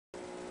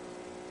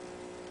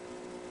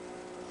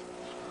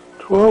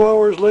12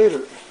 hours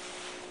later,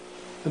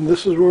 and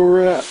this is where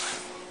we're at.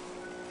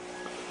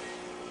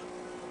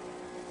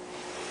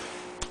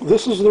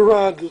 This is the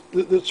rod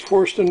that's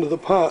forced into the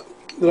pot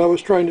that I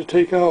was trying to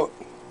take out.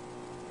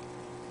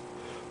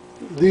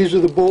 These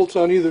are the bolts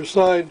on either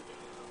side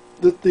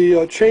that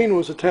the chain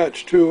was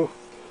attached to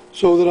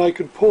so that I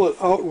could pull it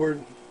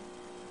outward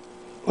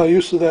by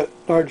use of that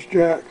large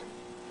jack.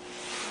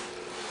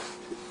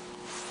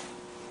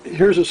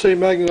 Here's the same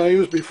magnet I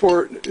used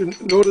before.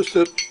 Notice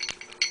that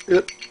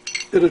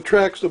it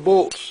attracts the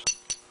bolts,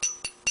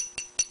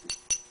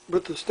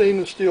 but the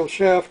stainless steel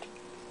shaft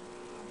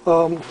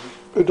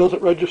it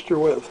doesn't register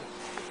with.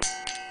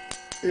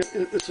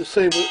 It's the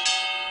same with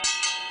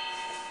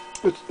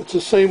it's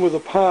the same with the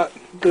pot.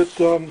 That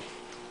the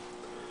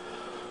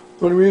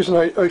only reason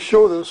I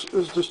show this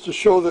is just to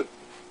show that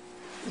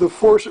the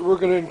force that we're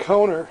going to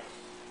encounter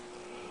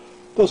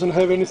doesn't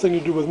have anything to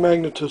do with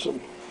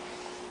magnetism.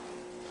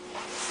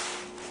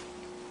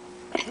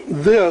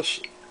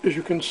 This, as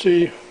you can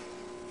see,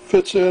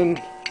 fits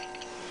in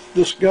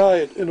this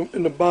guide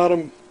in the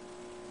bottom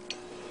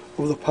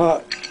of the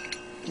pot.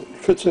 It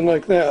fits in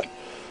like that.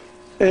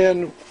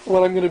 And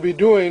what I'm going to be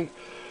doing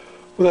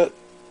with that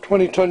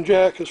 20-ton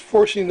jack is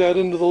forcing that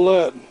into the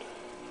lead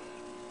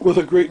with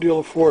a great deal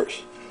of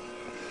force.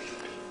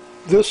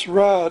 This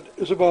rod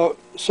is about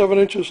 7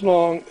 inches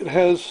long. It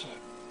has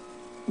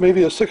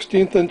maybe a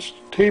 1/16 inch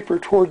taper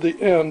toward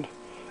the end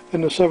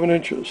and the 7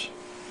 inches.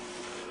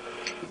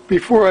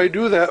 Before I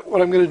do that,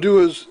 what I'm going to do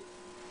is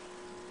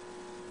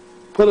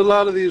put a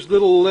lot of these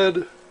little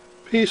lead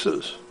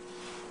pieces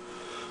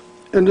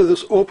into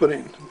this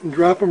opening and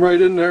drop them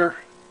right in there.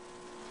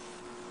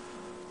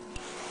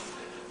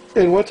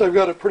 And once I've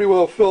got it pretty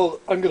well filled,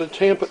 I'm going to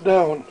tamp it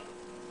down.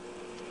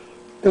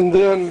 And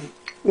then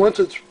once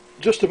it's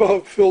just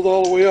about filled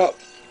all the way up,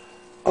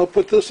 I'll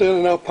put this in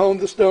and I'll pound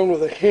this down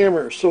with a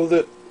hammer so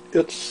that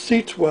it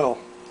seats well.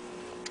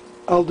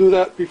 I'll do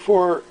that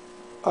before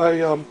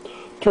I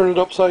turn it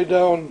upside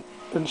down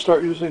and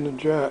start using the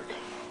jack.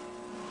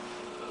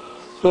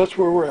 So that's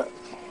where we're at.